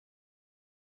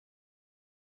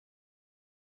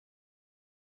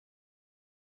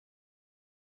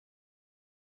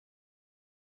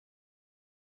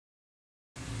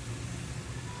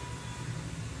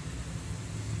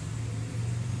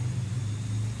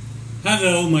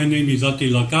Hello, my name is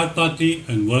Attila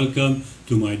and welcome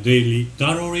to my daily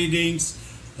tarot readings,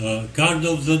 card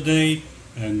of the day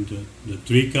and the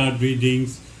 3-card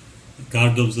readings,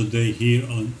 card of the day here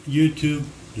on YouTube,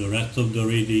 the rest of the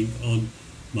reading on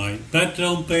my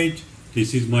Patreon page.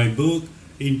 This is my book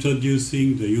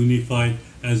introducing the Unified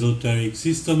Esoteric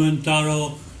System and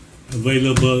Tarot,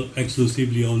 available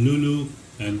exclusively on Lulu,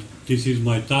 and this is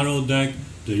my tarot deck,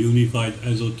 the Unified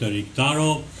Esoteric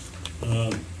Tarot,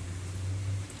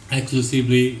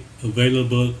 exclusively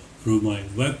available through my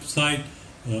website.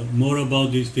 More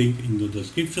about this thing in the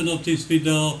description of this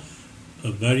video.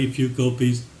 Very few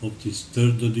copies of this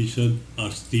 3rd edition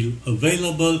are still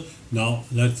available. Now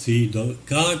let's see the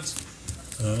cards.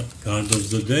 Card of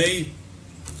the day,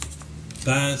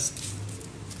 past,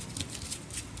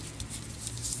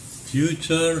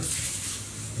 future,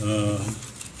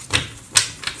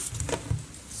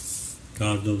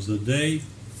 card of the day,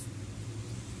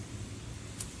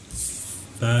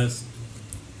 past,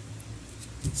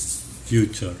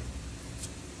 future.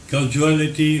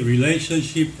 Causality,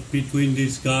 relationship between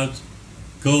these cards,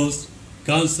 cause,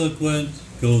 consequence,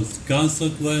 cause,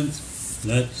 consequence.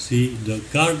 Let's see the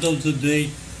card of the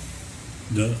day,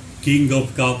 the King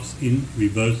of Cups in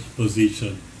reverse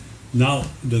position. Now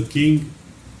the King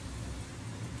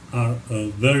are a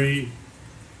very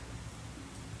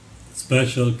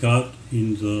special card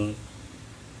in the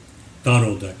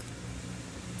tarot deck.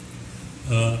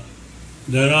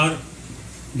 There are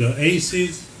the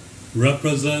aces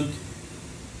represent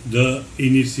the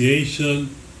initiation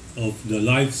of the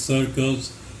life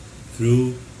circles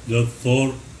through the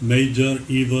 4 major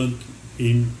events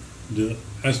in the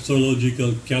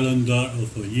astrological calendar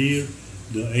of a year.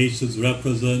 The aces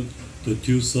represent the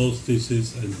 2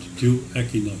 solstices and 2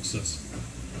 equinoxes.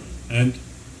 And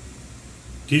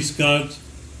these cards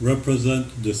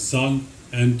represent the sun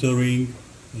entering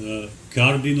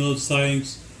cardinal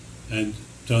signs and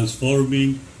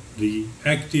transforming the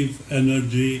active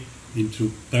energy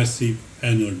into passive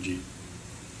energy.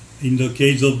 In the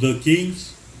case of the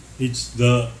kings, it's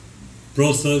the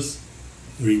process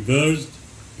reversed,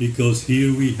 because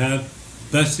here we have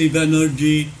passive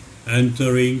energy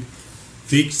entering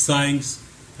fixed signs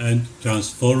and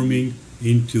transforming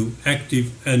into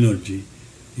active energy.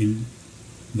 In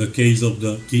the case of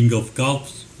the King of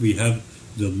Cups, we have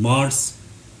the Mars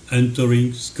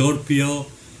entering Scorpio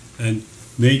and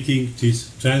making this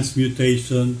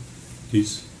transmutation,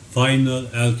 this final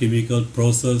alchemical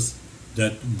process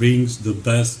that brings the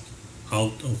best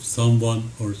out of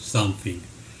someone or something.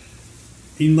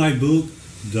 In my book,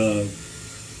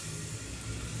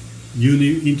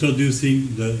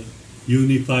 introducing the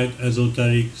Unified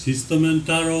Esoteric System and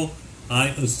Tarot, I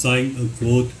assign a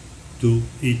quote to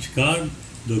each card.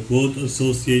 The quote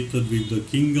associated with the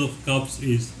King of Cups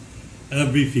is,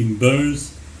 "Everything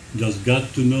burns, just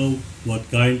got to know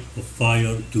what kind of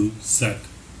fire to set."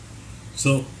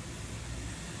 So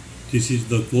this is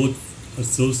the quote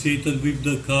associated with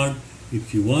the card.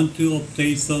 If you want to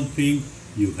obtain something,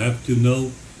 you have to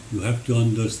know, you have to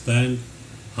understand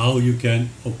how you can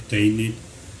obtain it,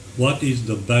 what is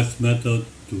the best method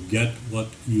to get what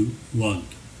you want.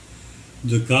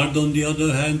 The card, on the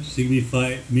other hand,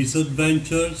 signify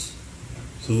misadventures,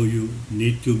 so you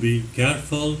need to be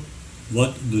careful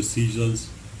what decisions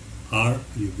are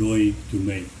you going to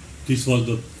make. This was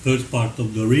the first part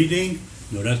of the reading.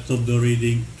 The rest of the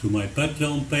reading to my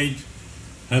Patreon page.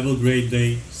 Have a great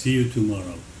day. See you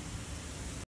tomorrow.